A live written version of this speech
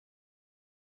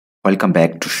Welcome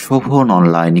back to Sovan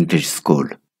online English school.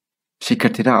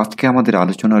 শিক্ষার্থীরা, আজকে আমাদের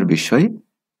আলোচনার বিষয়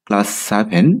ক্লাস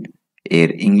 7 এর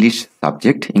ইংলিশ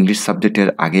সাবজেক্টের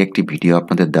আগে একটি ভিডিও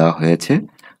আপনাদের দেওয়া হয়েছে।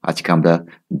 আজকে আমরা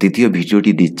দ্বিতীয়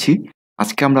ভিডিওটি দিচ্ছি।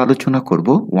 আজকে আমরা আলোচনা করব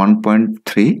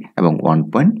 1.3 এবং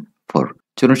 1.4।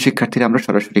 চলুন শিক্ষার্থীরা, আমরা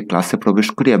সরাসরি ক্লাসে প্রবেশ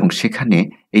করি এবং সেখানে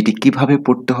এটি কিভাবে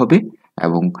পড়তে হবে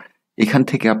এবং এখান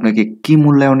থেকে আপনাকে কি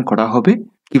মূল্যায়ন করা হবে,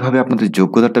 কিভাবে আপনাদের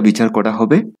যোগ্যতাটা বিচার করা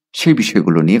হবে, সেই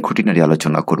বিষয়গুলো নিয়ে খুঁটিনাটি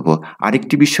আলোচনা করব।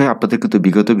 আরেকটি বিষয় আপনাদের কিন্তু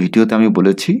বিগত ভিডিওতে আমি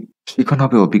বলেছি, শিখন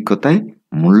হবে অভিজ্ঞতায়,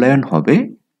 মূল্যায়ন হবে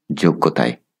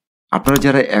যোগ্যতায়। আপনারা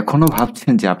যারা এখনো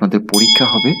ভাবছেন যে আপনাদের পরীক্ষা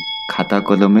হবে, খাতা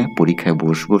কলমে পরীক্ষায়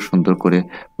বসবো, সুন্দর করে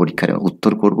পরীক্ষার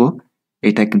উত্তর করব,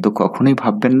 এটা কিন্তু কখনোই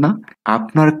ভাববেন না।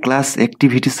 আপনার ক্লাস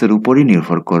অ্যাক্টিভিটিসের উপরই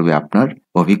নির্ভর করবে আপনার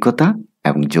অভিজ্ঞতা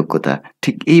এবং যোগ্যতা।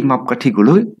 ঠিক এই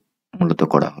মাপকাঠিগুলোই মূলত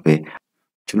করা হবে।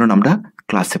 চলুন আমরা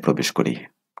ক্লাসে প্রবেশ করি।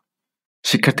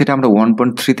 শিক্ষার্থীরা, আমরা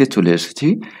 1.3 চলে এসেছি।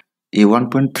 এই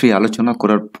 1.3 আলোচনা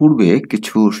করার পূর্বে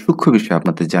কিছু সূক্ষ্ম বিষয়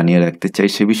আপনাদের জানিয়ে রাখতে চাই।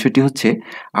 সে বিষয়টি হচ্ছে,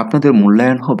 আপনাদের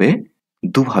মূল্যায়ন হবে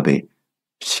দুভাবে,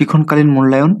 শিক্ষণকালীন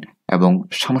মূল্যায়ন এবং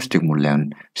সামষ্টিক মূল্যায়ন।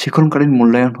 শিক্ষণকালীন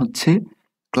মূল্যায়ন হচ্ছে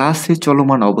ক্লাসে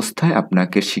চলমান অবস্থায়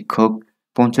আপনাকে শিক্ষক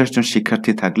 50 জন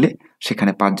শিক্ষার্থী থাকলে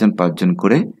সেখানে 5 জন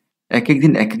করে এক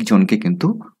একদিন এক একজনকে কিন্তু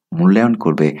মূল্যায়ন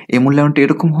করবে। এই মূল্যায়নটা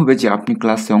এরকম হবে যে আপনি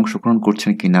ক্লাসে অংশগ্রহণ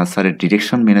করছেন কিনা, স্যারের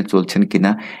ডিরেকশন মেনে চলছেন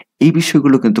কিনা, এই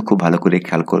বিষয়গুলো কিন্তু খুব ভালো করে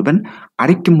খেয়াল করবেন।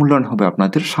 আরেকটি মূল্যায়ন হবে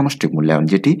আপনাদের সামষ্টিক মূল্যায়ন,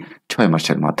 যেটি 6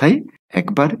 মাসের মাথায়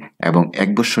একবার এবং 1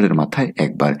 বছরের মাথায়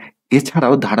একবার।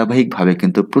 এছাড়াও ধারাবাহিকভাবে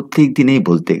কিন্তু প্রত্যেক দিনেই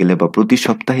বলতে গেলে বা প্রতি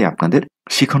সপ্তাহে আপনাদের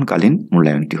শিক্ষণকালীন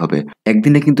মূল্যায়নটি হবে।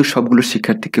 একদিনে কিন্তু সবগুলো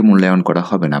শিক্ষার্থীকে মূল্যায়ন করা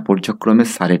হবে না, পর্যায়ক্রমে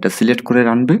স্যার এটা সিলেক্ট করে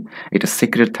আনবে। এটা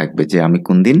সিক্রেট থাকবে যে আমি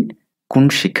কোন দিন কোন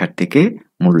শিক্ষার্থীকে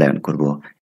মূল্যায়ন করব।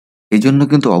 এই জন্য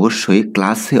কিন্তু অবশ্যই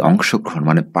ক্লাসে অংশগ্রহণ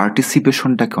মানে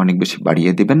পার্টিসিপেশনটাকে অনেক বেশি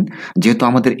বাড়িয়ে দেবেন। যেহেতু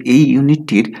আমাদের এই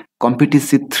ইউনিটটির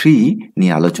কম্পিটেন্সি 3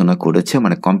 নিয়ে আলোচনা করেছে,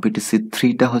 মানে কম্পিটেন্সি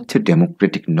 3টা হচ্ছে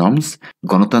ডেমোক্রেটিক নর্মস,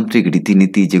 গণতান্ত্রিক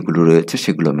রীতিনীতি যেগুলো রয়েছে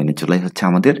সেগুলো মেনে চলাই হচ্ছে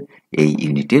আমাদের এই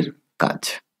ইউনিটের কাজ।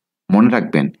 মনে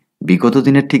রাখবেন, বিগত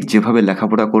দিনে ঠিক যেভাবে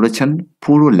লেখাপড়া করেছেন,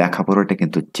 পুরো লেখাপড়াটা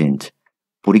কিন্তু চেঞ্জ।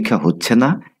 পরীক্ষা হচ্ছে না,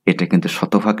 এটা কিন্তু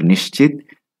শতভাগ নিশ্চিত,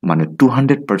 মানে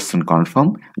 200% কনফার্ম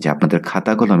যে আপনাদের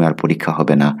খাতা কলমে আর পরীক্ষা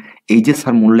হবে না। এই যে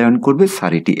স্যার মূল্যায়ন করবে,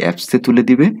 স্যার এটি অ্যাপসে তুলে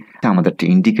দিবে। আমাদের একটি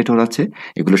ইন্ডিকেটর আছে,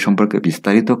 এগুলো সম্পর্কে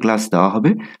বিস্তারিত ক্লাস দেওয়া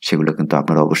হবে, সেগুলো কিন্তু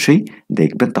আপনারা অবশ্যই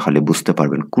দেখবেন, তাহলে বুঝতে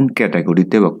পারবেন কোন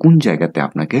ক্যাটাগরিতে বা কোন জায়গাতে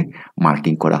আপনাকে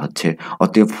মার্কিং করা হচ্ছে।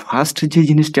 অতএব ফার্স্ট যে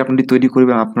জিনিসটি আপনি তৈরি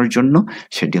করবেন আপনার জন্য,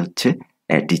 সেটি হচ্ছে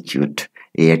অ্যাটিটিউড।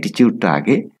 এই অ্যাটিটিউডটা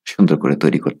আগে সুন্দর করে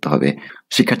তৈরি করতে হবে।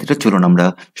 শিক্ষার্থীরা, চলুন আমরা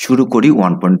শুরু করি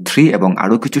 1.3। এবং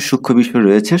আরো কিছু সূক্ষ্ম বিষয়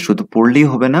রয়েছে, শুধু পড়লেই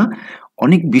হবে না,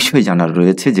 অনেক বিষয় জানার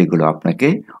রয়েছে যেগুলো আপনাকে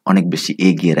অনেক বেশি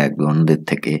এগিয়ে রাখবে অন্যদের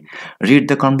থেকে। রিড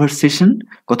দ্য কনভারসেশন,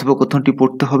 কথোপকথনটি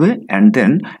পড়তে হবে, and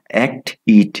then act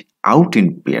it out in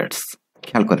pairs.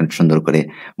 খেয়াল করেন, সুন্দর করে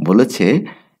বলেছে,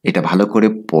 এটা ভালো করে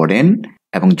পড়েন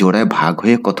এবং জোড়ায় ভাগ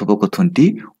হয়ে কথোপকথনটি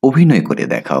অভিনয় করে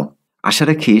দেখাও। আশা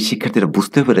রাখি শিক্ষার্থীরা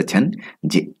বুঝতে পেরেছেন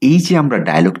যে এই যে আমরা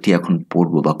ডায়লগটি এখন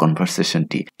পড়বো বা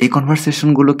কনভারসেশনটি, এই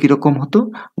কনভারসেশনগুলো কিরকম হতো।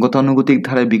 গতানুগতিক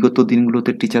ধারায় বিগত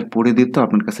দিনগুলোতে টিচার পড়ে দিত,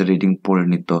 আপনার কাছে রিডিং পড়ে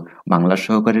নিত, বাংলা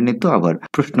সহকারে নিত, আবার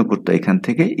প্রশ্ন করতো এখান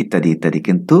থেকে, ইত্যাদি ইত্যাদি।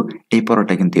 কিন্তু এই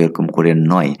পড়াটা কিন্তু এরকম করে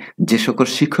নয়। যে সকল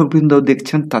শিক্ষকবৃন্দ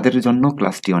দেখছেন তাদের জন্য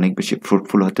ক্লাসটি অনেক বেশি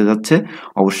ফ্রুটফুল হতে যাচ্ছে।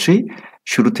 অবশ্যই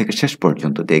শুরু থেকে শেষ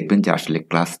পর্যন্ত দেখবেন যে আসলে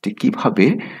ক্লাসটি কিভাবে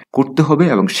করতে হবে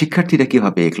এবং শিক্ষার্থীরা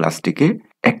কিভাবে এই ক্লাসটিকে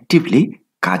অ্যাক্টিভলি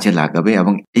কাজে লাগাবে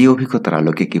এবং এই অভিজ্ঞতার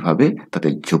আলোকে কিভাবে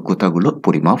তাদের যোগ্যতাগুলো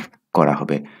পরিমাপ করা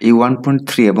হবে। এই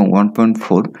 1.3 এবং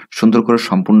 1.4 সুন্দর করে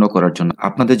সম্পূর্ণ করার জন্য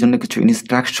আপনাদের জন্য কিছু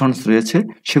ইনস্ট্রাকশনস রয়েছে,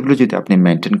 সেগুলো যদি আপনি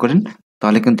মেনটেন করেন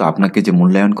তাহলে কিন্তু আপনাকে যে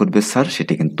মূল্যায়ন করবে স্যার,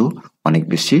 সেটি কিন্তু অনেক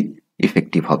বেশি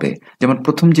ইফেক্টিভ হবে। যেমন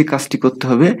প্রথম যে কাজটি করতে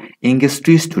হবে, এঙ্গেজ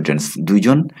 2 স্টুডেন্টস, 2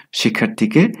 জন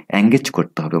শিক্ষার্থীকে এঙ্গেজ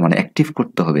করতে হবে, মানে অ্যাক্টিভ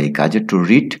করতে হবে এই কাজে। টু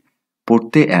রিড,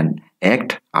 পড়তে, and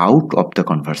act out of the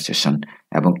conversation,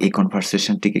 এবং এই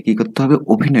কনভারসেশনটিকে কি করতে হবে,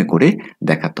 অভিনয় করে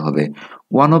দেখাতে হবে।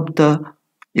 One of the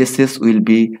SS will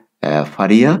be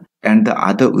Faria and the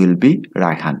other will be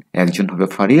Raihan. একজন হবে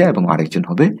ফারিয়া এবং আরেকজন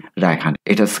হবে রায়হান।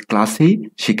 এটা ক্লাসেই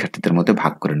শিক্ষার্থীদের মধ্যে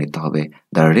ভাগ করে নিতে হবে।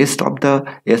 The rest of the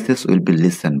SS will be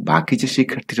listen, বাকি যে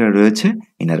শিক্ষার্থীরা রয়েছে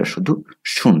এনারা শুধু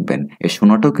শুনবেন। এই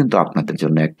শোনাটাও কিন্তু আপনাদের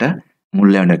জন্য একটা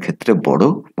মূল্যায়নের ক্ষেত্রে বড়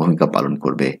ভূমিকা পালন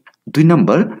করবে। 2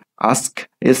 নম্বর, ask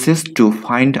SS to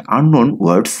find unknown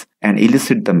words and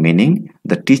elicit the meaning.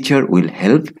 The teacher will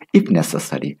help if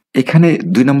necessary. এখানে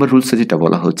 2 নম্বর রুলসে যেটা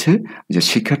বলা হচ্ছে যে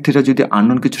শিক্ষার্থীরা যদি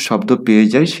আননোন কিছু শব্দ পেয়ে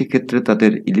যায়, সেক্ষেত্রে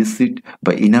তাদের ইলিসিট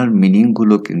বা ইনার মিনিং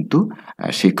গুলো কিন্তু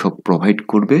শিক্ষক প্রোভাইড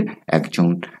করবে একজন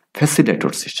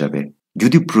ফ্যাসিলিটেটরস হিসাবে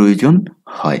যদি প্রয়োজন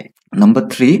হয়। Number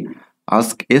 3,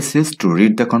 Ask SS to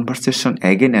read the conversation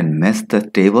again and match the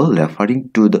table referring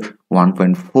to the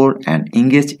 1.4 and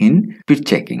engage in speed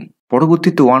checking.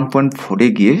 পরবর্তীতে 1.4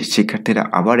 গিয়ে শিক্ষার্থীরা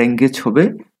আবার এঙ্গেজ হবে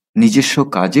নিজস্ব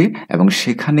কাজে এবং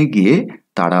সেখানে গিয়ে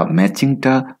তারা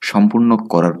ম্যাচিংটা সম্পূর্ণ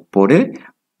করার পরে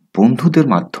বন্ধুদের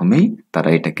মাধ্যমেই তারা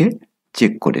এটাকে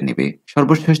চেক করে নেবে।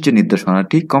 সর্বশেষ যে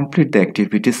নির্দেশনাটি, complete the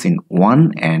activities in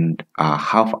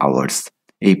 1.5 hours,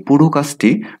 এই পুরো কাজটি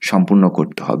সম্পূর্ণ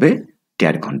করতে হবে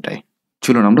 1.5 ঘন্টায়।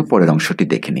 চলুন আমরা পরের অংশটি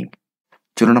দেখে নিই।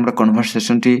 চলুন আমরা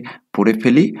কনভারসেশনটি পড়ে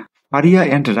ফেলি। Faria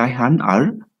and Raihan R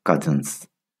cousins.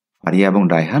 Faria এবং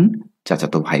রায়হান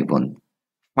চাচাতো ভাই বোন।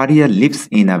 Faria lives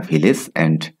in a village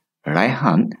and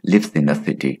Raihan lives in a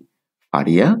city.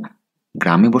 Faria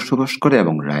গ্রামে বসবাস করে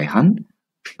এবং রায়হান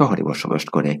শহরে বসবাস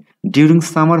করে। ডিউরিং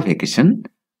সামার ভ্যাকেশন,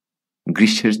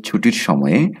 গ্রীষ্মের ছুটির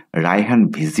সময়ে Raihan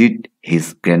visit his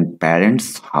grand parents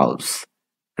house.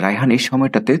 Raihan এই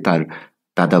সময়টাতে তার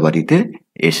দাদা বাড়িতে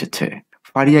এসেছে।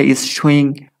 Faria is showing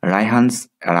Raihan's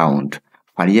around.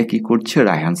 Faria কি করছে?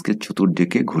 রায়হানসকে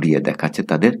চতুর্দিকে ঘুরিয়ে দেখাচ্ছে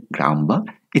তাদের গ্রাম বা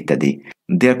ইত্যাদি।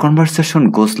 দেয়ার কনভারসেশন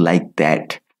গোজ লাইক দ্যাট।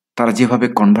 তারা যেভাবে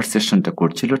কনভারসেশনটা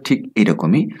করছিল ঠিক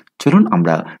এরকমই। চলুন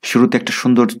আমরা শুরুতে একটা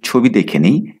সুন্দর ছবি দেখে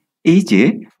নিই। এই যে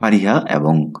ফারিয়া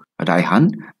এবং রায়হান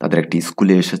তাদের একটি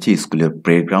স্কুলে এসেছে, স্কুলের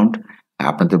প্লেগ্রাউন্ড।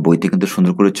 আপনাদের বইতে কিন্তু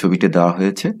সুন্দর করে ছবিটা দেওয়া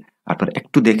হয়েছে, আপনারা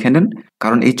একটু দেখে নেন,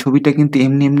 কারণ এই ছবিটা কিন্তু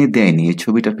এমনি এমনি দেয়নি। এই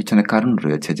ছবিটার পিছনে কারণ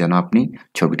রয়েছে, যেন আপনি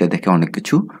ছবিটা দেখে অনেক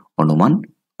কিছু অনুমান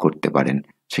করতে পারেন।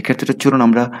 সেক্ষেত্রে চলুন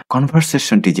আমরা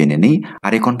কনভারসেশনটি জেনে নিই।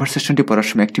 আর এই কনভারসেশনটি পড়ার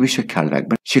সময় একটি বিষয় খেয়াল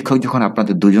রাখবেন, শিক্ষক যখন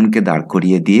আপনাদের দুজনকে দাঁড়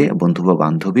করিয়ে দিয়ে বন্ধু বা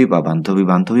বান্ধবী বা বান্ধবী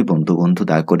বান্ধবী বন্ধু বন্ধু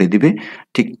দাঁড় করিয়ে দিবে,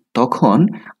 ঠিক তখন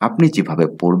আপনি যেভাবে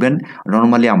পড়বেন,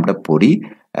 নর্মালি আমরা পড়ি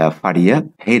ফারিয়া,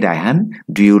 হে Raihan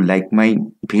do you like my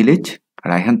village?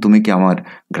 Raihan তুমি কি আমার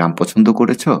গ্রাম পছন্দ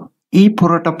করেছো? এই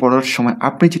পড়াটা পড়ার সময়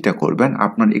আপনি যেটা করবেন,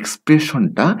 আপনার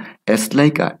এক্সপ্রেশনটা অ্যাজ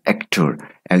লাইক আ অ্যাক্টর,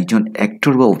 একজন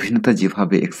অ্যাক্টর বা অভিনেতা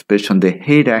যেভাবে এক্সপ্রেশন দেয়,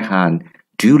 হে Raihan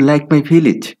do you like my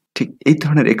village, ঠিক এই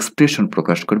ধরনের এক্সপ্রেশন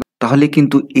প্রকাশ করবে। তাহলে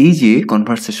কিন্তু এই যে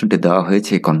কনভারসেশনটা দেওয়া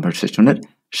হয়েছে, এই কনভারসেশনের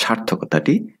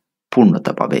সার্থকতাটি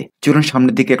পূর্ণতা পাবে। চলুন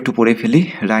সামনের দিকে একটু পড়ে ফেলি।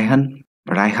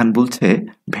 রায়হান বলছে,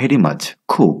 ভেরি মাচ,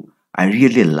 খুব, I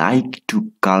really like to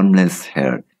কালমনেস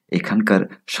hair. এখানকার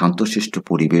শান্তশিষ্ট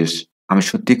পরিবেশ আমি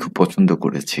সত্যি খুব পছন্দ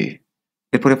করেছি।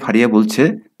 এরপরে ফারিয়া বলছে,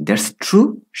 দ্যাটস ট্রু,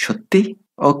 সত্যি,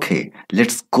 okay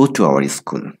let's go to our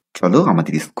school, চলো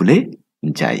আমাদের স্কুলে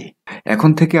যাই। এখন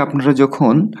থেকে আপনারা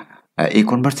যখন এই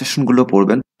কনভারসেশনগুলো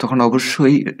পড়বেন তখন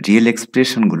অবশ্যই রিয়েল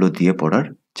এক্সপ্রেশনগুলো দিয়ে পড়ার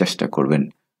চেষ্টা করবেন।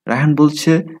 রায়হান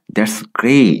বলছে, দ্যাটস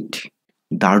গ্রেট,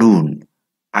 দারুণ,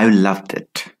 আই উইল লাভ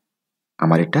দ্যাট,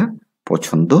 আমার এটা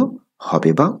পছন্দ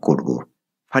হবে বা করব।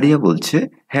 ফারিয়া বলছে,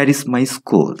 হেয়ার ইজ মাই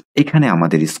স্কুল, এখানে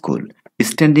আমাদের school,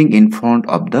 standing in front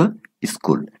of the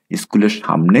school, স্কুলের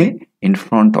সামনে, ইন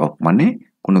ফ্রন্ট অফ মানে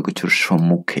কোনো কিছুর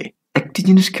সম্মুখে। একটি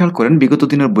জিনিস খেয়াল করেন, বিগত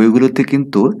দিনের বইগুলোতে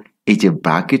কিন্তু এই যে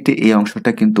ব্র্যাকেটে এই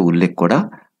অংশটা কিন্তু উল্লেখ করা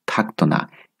থাকতো না,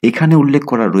 এখানে উল্লেখ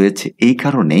করা রয়েছে। এই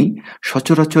কারণেই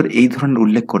সচরাচর এই ধরনের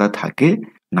উল্লেখ করা থাকে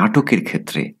নাটকের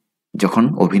ক্ষেত্রে, যখন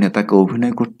অভিনেতাকে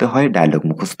অভিনয় করতে হয় ডায়লগ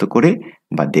মুখস্থ করে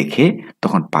বা দেখে,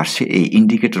 তখন পাশে এই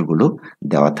ইন্ডিকেটরগুলো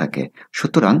দেওয়া থাকে।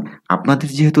 সুতরাং আপনাদের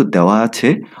যেহেতু দেওয়া আছে,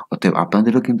 অতএব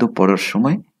আপনাদেরও কিন্তু পড়ার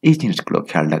সময় এই জিনিসগুলো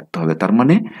খেয়াল রাখতে হবে। তার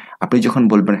মানে আপনি যখন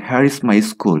বলবেন হেয়ার ইজ মাই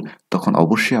স্কুল, তখন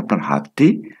অবশ্যই আপনার হাতটি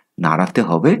নাড়াতে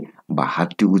হবে বা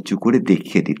হাতটি উঁচু করে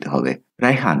দেখিয়ে দিতে হবে।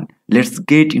 Raihan, let's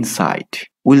get inside,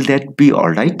 will that B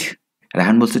alright?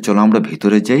 Raihan বলছে, চলো আমরা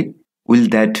ভিতরে যাই, উইল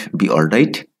দ্যাট বি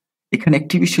অলরাইট? এখানে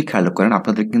একটি বিষয় খেয়াল করেন,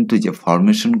 আপনাদের কিন্তু যে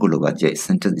ফরমেশনগুলো বা যে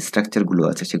সেন্টেন্স স্ট্রাকচারগুলো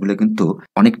আছে সেগুলো কিন্তু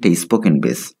অনেকটা স্পোকেন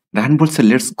বেস। রায়হান বলছে,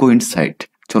 লেটস গো ইনসাইড,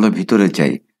 চলো ভিতরে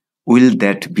যাই, উইল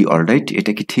দ্যাট বি অলরাইট,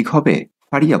 এটা কি ঠিক হবে?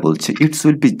 ফারিয়া বলছে, it's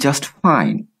will be just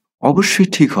fine, অবশ্যই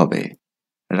ঠিক হবে।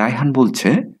 রায়হান বলছে,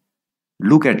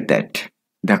 লুক অ্যাট দ্যাট,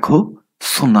 দেখো,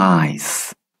 সো নাইস,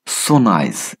 সো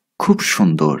নাইস, খুব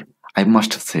সুন্দর, আই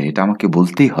মাস্ট সে, এটা আমাকে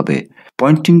বলতেই হবে,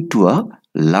 Poynting to a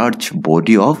large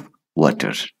body of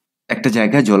water, একটা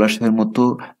জায়গায় জলাশয়ের মতো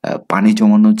পানি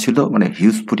জমানো ছিল, মানে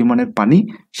হিউজ পরিমাণের পানি,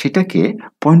 সেটাকে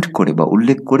পয়েন্ট করে বা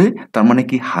উল্লেখ করে, তার মানে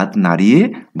কি হাত নাড়িয়ে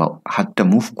বা হাতটা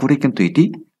মুভ করে কিন্তু এটি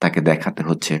তাকে দেখাতে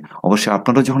হচ্ছে। অবশ্যই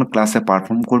আপনারা যখন ক্লাসে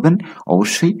পারফর্ম করবেন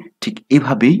অবশ্যই ঠিক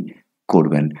এভাবেই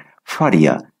করবেন।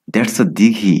 Faria, that's a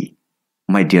Dighi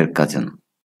my dear cousin.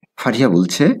 Faria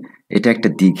বলছে, এটা একটা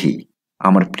দিঘি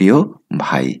আমার প্রিয়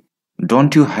ভাই।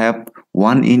 Don't you have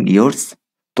one in years?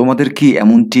 তোমাদের কি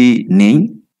এমনটি নেই?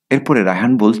 এরপরে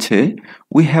রায়হান বলছে,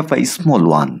 we have a small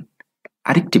one.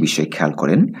 আরেকটি বিষয় খেয়াল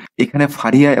করেন, এখানে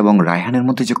ফারিয়া এবং রায়হানের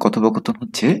মধ্যে যে কথোপকথন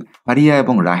হচ্ছে, ফারিয়া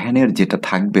এবং রায়হানের যেটা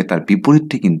থাকবে তার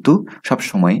বিপরীতটি কিন্তু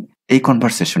সবসময় এই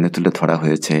কনভারসেশনে তুলে ধরা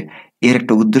হয়েছে। এর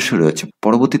একটা উদ্দেশ্য রয়েছে,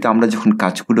 পরবর্তীতে আমরা যখন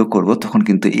কাজগুলো করব তখন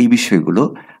কিন্তু এই বিষয়গুলো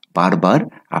বারবার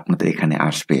আপনাদের এখানে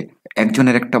আসবে।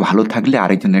 একজনের একটা ভালো থাকলে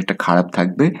আরেকজনের একটা খারাপ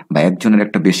থাকবে, বা একজনের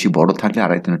একটা বেশি বড় থাকলে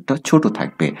আরেকজনের একটা ছোট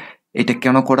থাকবে। এটা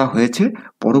কেন করা হয়েছে?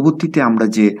 পরবর্তীতে আমরা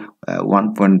যে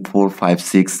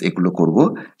 1.456 এগুলো করব,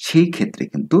 সেই ক্ষেত্রে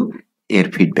কিন্তু এর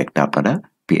ফিডব্যাকটা আপনারা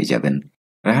পেয়ে যাবেন।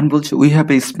 রায়হান বলছে, we have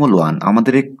a small one,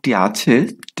 আমাদের একটি আছে,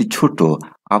 একটি ছোট,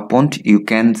 আ পন্ড ইউ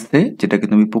ক্যান সে, যেটাকে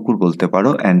তুমি পুকুর বলতে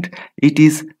পারো, and it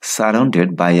is surrounded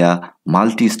by a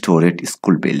multi storeyed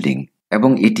school building, এবং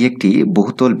এটি একটি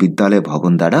বহুতল বিদ্যালয়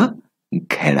ভবন দ্বারা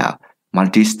ঘেরা।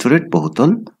 মাল্টি স্টোরেড বহুতল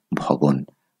ভবন।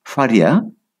 Faria,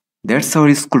 that's our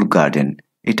school garden,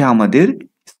 এটা আমাদের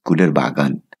স্কুলের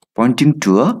বাগান। পয়েন্টিং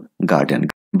টু আ গার্ডেন,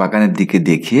 বাগানের দিকে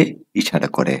দেখিয়ে ইশারা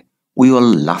করে। উই অল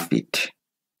লাভ ইট,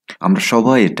 আমরা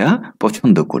সবাই এটা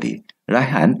পছন্দ করি।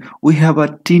 Raihan, we have a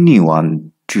tiny one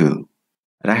two,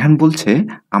 Raihan বলছে,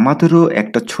 আমাদেরও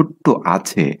একটা ছোট্ট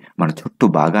আছে, মানে ছোট্ট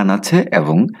বাগান আছে,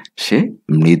 এবং সে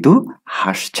মৃদু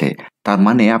হাসছে। তার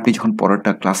মানে আপনি যখন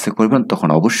পড়াটা ক্লাসে করবেন তখন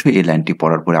অবশ্যই এই লাইনটি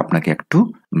পড়ার পরে আপনাকে একটু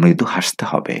মৃদু হাসতে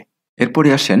হবে। এরপরে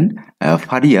আসেন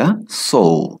Faria, so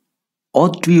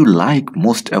what do you like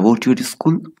most about your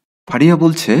school? Faria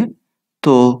বলছে,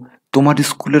 তো তোমার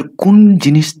স্কুলের কোন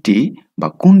জিনিসটি বা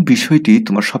কোন বিষয়টি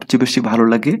তোমার সবচেয়ে বেশি ভালো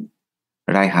লাগে?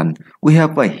 Raihan, we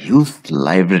have a huge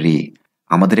library,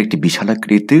 আমাদের একটি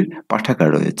বিশালাকৃতির পাঠাগার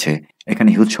রয়েছে। এখানে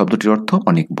হিউজ শব্দটির অর্থ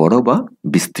অনেক বড় বা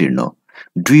বিস্তীর্ণ।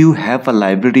 Do you have a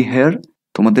library hair,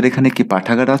 তোমাদের এখানে কি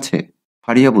পাঠাগার আছে?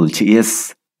 ফারিয়া বলছে, yes,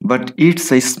 but it's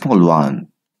a small one.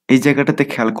 এই জায়গাটাতে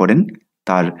খেয়াল করেন,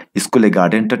 তার স্কুলে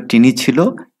গার্ডেনটা টিনি ছিল,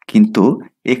 কিন্তু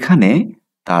এখানে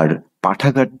তার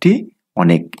পাঠাগারটি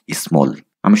অনেক স্মল।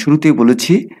 আমি শুরুতেই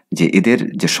বলেছি যে এদের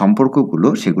যে সম্পর্কগুলো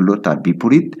সেগুলো তার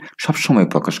বিপরীত সবসময়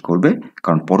প্রকাশ করবে,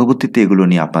 কারণ পরবর্তীতে এগুলো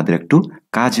নিয়ে আপনাদের একটু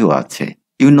কাজও আছে।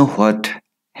 You know what,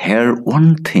 hair one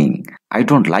thing I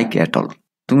don't like at all,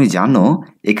 তুমি জানো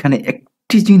এখানে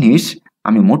একটি জিনিস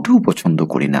আমি মোটেও পছন্দ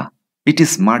করি না। It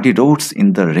is muddy Rhodes in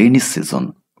the rainy season,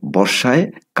 বর্ষায়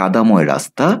কাদাময়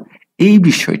রাস্তা, এই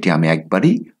বিষয়টি আমি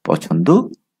একবারই পছন্দ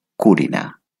করি না।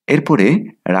 এরপরে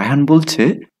রায়হান বলছে,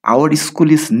 our school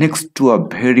is next to a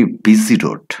very busy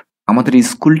road, আমাদের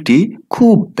স্কুলটি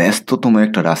খুব ব্যস্ততম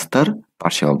একটা রাস্তার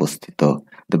পাশে অবস্থিত।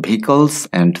 The vehicles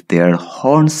and there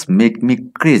horns make me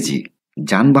crazy,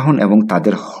 যানবাহন এবং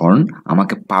তাদের হর্ন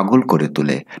আমাকে পাগল করে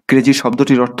তোলে। ক্রেজি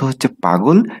শব্দটির অর্থ হচ্ছে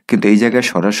পাগল, কিন্তু এই জায়গায়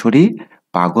সরাসরি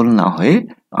পাগল না হয়ে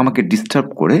আমাকে ডিস্টার্ব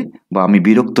করে বা আমি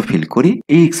বিরক্ত ফিল করি,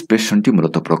 এই এক্সপ্রেশনটি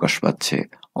মূলত প্রকাশ পাচ্ছে।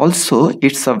 Also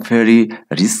it's a very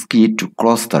risky to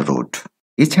cross the road,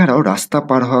 এছাড়াও রাস্তা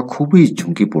পার হওয়া খুবই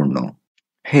ঝুঁকিপূর্ণ।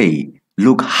 হেই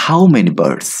লুক হাউ মেনি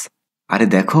বার্ডস, আরে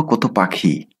দেখো কত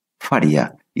পাখি। ফারিয়া,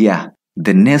 ইয়া,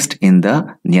 দে nest in the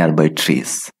near by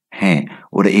trees, হ্যাঁ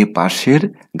ওরা এই পাশের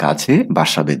গাছে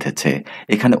বাসা বেঁধেছে।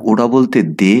 এখানে ওরা বলতে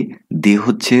দে, দে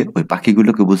হচ্ছে ওই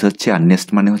পাখিগুলোকে বোঝাচ্ছে, আর নেস্ট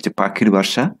মানে হচ্ছে পাখির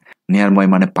বাসা, নিয়ারবাই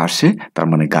মানে পাশে, তার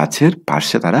মানে গাছের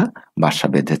পাশে তারা বাসা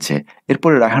বেঁধেছে।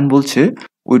 এরপরে রায়হান বলছে,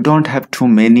 we don't have to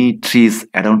many trees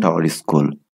around our school,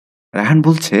 Raihan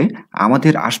বলছে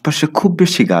আমাদের আশপাশে খুব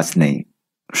বেশি গাছ নেই,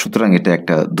 সুতরাং এটা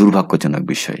একটা দুর্ভাগ্যজনক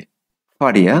বিষয়।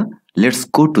 Faria, let's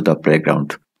go to the playground,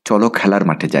 চলো খেলার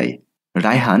মাঠে যাই।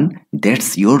 রায়হান, দ্যাটস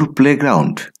ইয়োর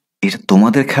প্লেগ্রাউন্ড, এটা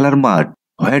তোমাদের খেলার মাঠ।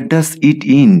 হোয়ার ডাজ ইট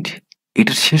ইন্ড,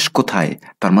 এটার শেষ কোথায়?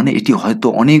 তার মানে এটি হয়তো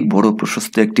অনেক বড়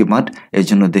প্রশস্ত একটি মাঠ, এর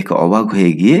জন্য দেখে অবাক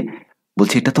হয়ে গিয়ে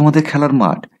বলছে এটা তোমাদের খেলার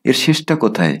মাঠ, এর শেষটা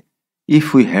কোথায়? If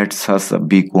we had such a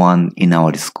big one in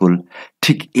our school,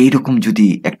 ঠিক এইরকম যদি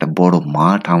একটা বড়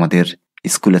মাঠ আমাদের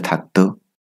স্কুলে থাকতো।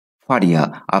 ফারিয়া,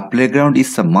 আ playground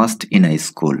is a must in a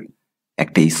school,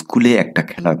 একটা স্কুলে একটা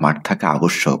খেলার মাঠ থাকা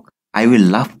আবশ্যক। I will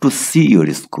love to see your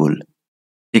school,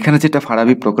 এখানে যেটা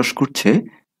ফারাবি প্রকাশ করছে,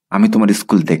 আমি তোমার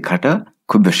স্কুল দেখাটা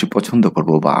খুব বেশি পছন্দ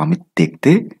করব বা আমি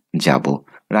দেখতে যাব।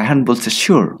 রায়হান বলছে,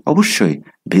 শিওর, অবশ্যই,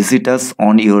 visit us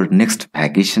on your next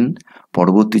vacation,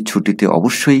 পরবর্তী ছুটিতে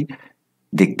অবশ্যই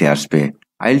দেখতে আসবে।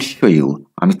 আইল শো ইউ,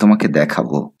 আমি তোমাকে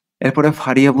দেখাবো। এরপরে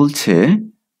ফারিয়া বলছে,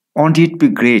 won't it be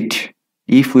great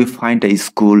if we find a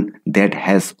school that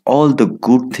has all the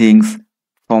good things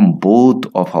from both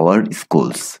of our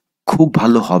schools, খুব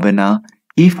ভালো হবে না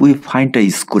if we find a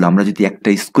school, আমরা যদি একটা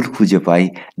স্কুল খুঁজে পাই,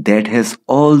 that has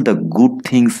all the good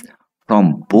things from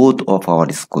both of our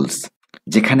schools,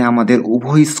 যেখানে আমাদের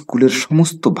উভয় স্কুলের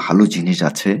সমস্ত ভালো জিনিস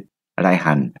আছে।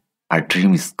 রায়হান, আর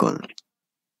ড্রিম স্কুল,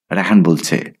 রায়হান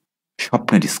বলছে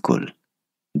স্বপ্নের স্কুল,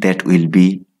 দ্যাট উইল বি,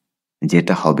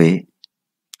 যেটা হবে।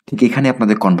 ঠিক এখানে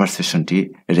আপনাদের কনভারসেশনটি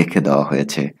রেখে দেওয়া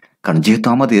হয়েছে। কারণ যেহেতু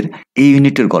আমাদের এই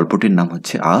ইউনিটের গল্পটির নাম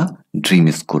হচ্ছে আ ড্রিম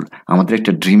স্কুল, আমাদের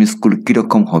একটা ড্রিম স্কুল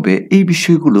কিরকম হবে এই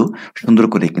বিষয়গুলো সুন্দর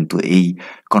করে কিন্তু এই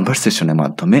কনভারসেশনের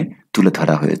মাধ্যমে তুলে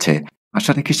ধরা হয়েছে।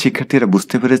 আশা রাখি শিক্ষার্থীরা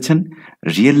বুঝতে পেরেছেন।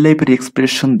 রিয়েল লাইফের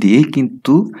এক্সপ্রেশন দিয়েই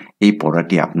কিন্তু এই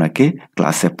পড়াটি আপনাকে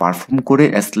ক্লাসে পারফর্ম করে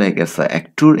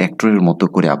অ্যাক্টরের মতো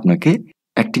করে আপনাকে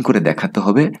অ্যাক্টিং করে দেখাতে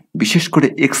হবে। বিশেষ করে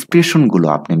এক্সপ্রেশনগুলো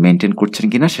আপনি মেনটেন করছেন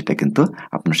কিনা সেটা কিন্তু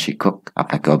আপনার শিক্ষক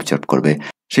আপনাকে অবজার্ভ করবে।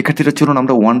 শিক্ষার্থীরা চলুন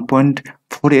আমরা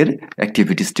 1.4 এর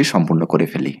অ্যাক্টিভিটিসটি সম্পূর্ণ করে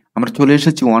ফেলি। আমরা চলে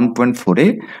এসেছি 1.4 এ।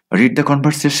 রিড দ্য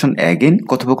কনভারসেশন অ্যাগেন,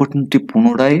 কথোপকথনটি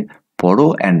পুনরায় পড়ো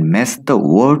and match the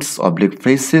words oblique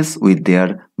phrases with their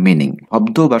meaning.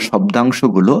 শব্দ বা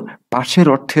শব্দাংশগুলো পাশের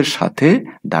অর্থের সাথে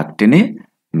দাগ টেনে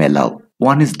মেলাও।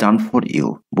 One is done for you,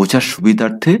 বোঝার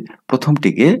সুবিধার্থে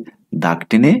প্রথমটিকে দাগ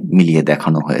টেনে মিলিয়ে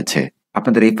দেখানো হয়েছে।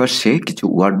 আপনাদের এই পাশে কিছু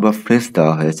ওয়ার্ড বা ফ্রেজ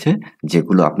দেওয়া হয়েছে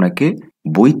যেগুলো আপনাকে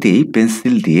বইতেই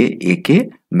পেন্সিল দিয়ে এঁকে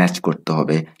ম্যাচ করতে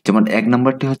হবে। যেমন 1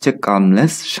 নাম্বারটি হচ্ছে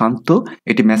কামনেস, শান্ত,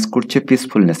 এটি ম্যাচ করছে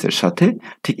পিসফুলনেসের সাথে।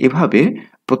 ঠিক এভাবে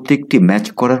প্রত্যেকটি ম্যাচ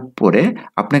করার পরে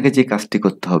আপনাকে যে কাজটি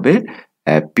করতে হবে,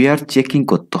 পেয়ার চেকিং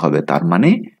করতে হবে। তার মানে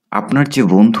আপনার যে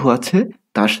বন্ধু আছে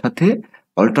তার সাথে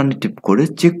অল্টারনেটিভ করে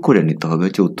চেক করে নিতে হবে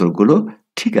যে উত্তরগুলো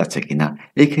ঠিক আছে কিনা।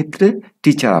 এই ক্ষেত্রে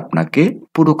টিচার আপনাকে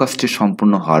পুরো কাজটি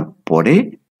সম্পূর্ণ হওয়ার পরে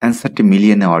অ্যান্সারটি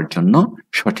মিলিয়ে নেওয়ার জন্য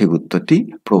সঠিক উত্তরটি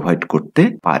প্রোভাইড করতে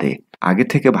পারে। আগে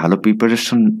থেকে ভালো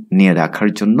প্রিপারেশন নিয়ে রাখার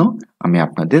জন্য আমি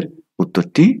আপনাদের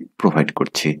উত্তরটি প্রোভাইড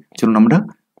করছি। চলুন আমরা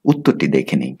উত্তরটি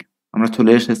দেখে নিই। আমরা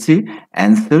চলে এসেছি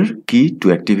অ্যান্সার কি two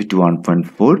activity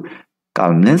 1.4,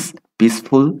 কালনেস,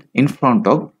 peaceful, in front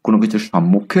of, কোনো কিছুর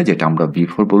সম্মুখে, যেটা আমরা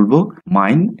বিফোর বলবো,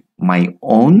 মাইন, মাই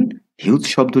ওন, হিউজ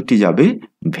শব্দটি যাবে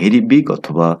ভেরি বিগ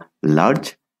অথবা লার্জ,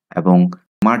 এবং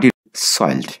মাটি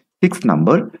সয়েলড। 6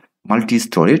 নাম্বার মাল্টি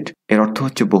স্টোরেড, এর অর্থ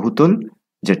হচ্ছে বহুতল,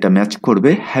 যেটা ম্যাচ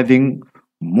করবে having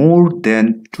more then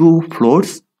 2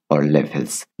 floors or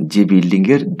levels, যে বিল্ডিং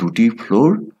এর 2টি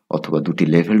ফ্লোর অথবা 2টি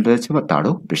লেভেল রয়েছে বা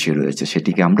তারও বেশি রয়েছে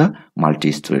সেটিকে আমরা মাল্টি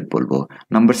স্টোরেড বলবো।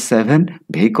 নাম্বার 7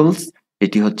 ভেহিকলস,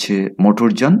 এটি হচ্ছে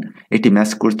মোটরযান, এটি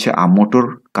ম্যাচ করছে মোটর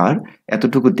কার।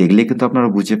 এতটুকু দেখলে কিন্তু আপনারা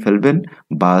বুঝে ফেলবেন।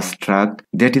 বাস, truck,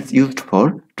 that is used for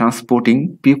transporting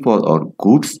people or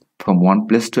goods from one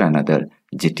place to another,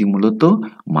 যেটি মূলত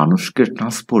মানুষকে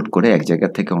ট্রান্সপোর্ট করে এক জায়গা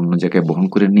থেকে অন্য জায়গায় বহন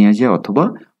করে নিয়ে যায় অথবা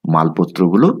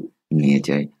মালপত্রগুলো নিয়ে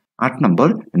যায়। 8 নম্বর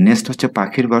নেস্ট হচ্ছে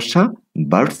পাখির বাসা,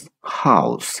 birds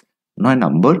house. 9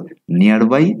 number near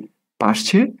by,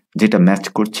 পাশে, যেটা ম্যাচ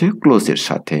করছে ক্লোজের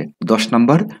সাথে। 10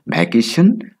 নম্বর ভ্যাকেশন,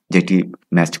 যেটি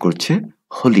ম্যাচ করছে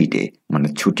হলিডে মানে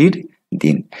ছুটির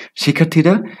দিন।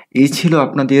 শিক্ষার্থীরা, এই ছিল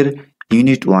আপনাদের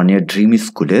ইউনিট 1 এর ড্রিম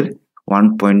স্কুলের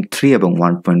 1.3 এবং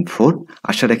 1.4।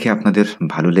 আশা রাখি আপনাদের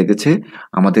ভালো লেগেছে।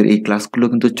 আমাদের এই ক্লাসগুলো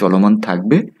কিন্তু চলমান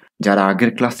থাকবে। যারা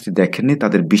আগের ক্লাসটি দেখেননি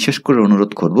তাদের বিশেষ করে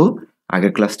অনুরোধ করব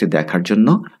আগের ক্লাসটি দেখার জন্য,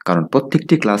 কারণ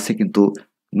প্রত্যেকটি ক্লাসে কিন্তু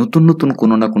নতুন নতুন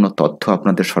কোনো না কোনো তথ্য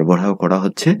আপনাদের সরবরাহ করা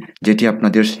হচ্ছে, যেটি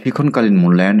আপনাদের শিক্ষণকালীন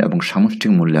মূল্যায়ন এবং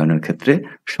সামষ্টিক মূল্যায়নের ক্ষেত্রে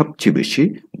সবচেয়ে বেশি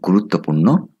গুরুত্বপূর্ণ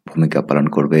ভূমিকা পালন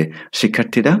করবে।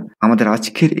 শিক্ষার্থীরা, আমাদের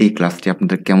আজকের এই ক্লাসটি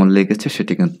আপনাদের কেমন লেগেছে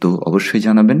সেটি কিন্তু অবশ্যই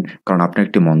জানাবেন, কারণ আপনার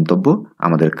একটি মন্তব্য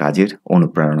আমাদের কাজের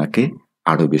অনুপ্রেরণাকে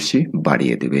আরো বেশি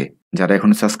বাড়িয়ে দেবে। যারা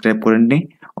এখনো সাবস্ক্রাইব করেননি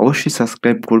অবশ্যই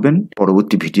সাবস্ক্রাইব করবেন।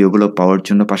 পরবর্তী ভিডিওগুলো পাওয়ার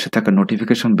জন্য পাশে থাকা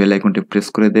নোটিফিকেশন বেল আইকনটি প্রেস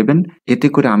করে দেবেন। এতে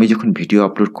করে আমি যখন ভিডিও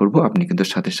আপলোড করব আপনি কিন্তু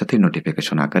সাথে সাথে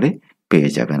নোটিফিকেশন আকারে পেয়ে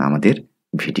যাবেন আমাদের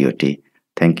ভিডিওটি।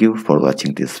 Thank you for watching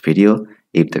this video.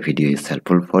 If the video is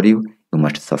helpful for you, you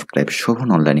must subscribe Shovon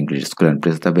Online English School and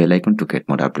press the bell icon to get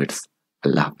more updates.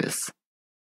 Allah Hafiz.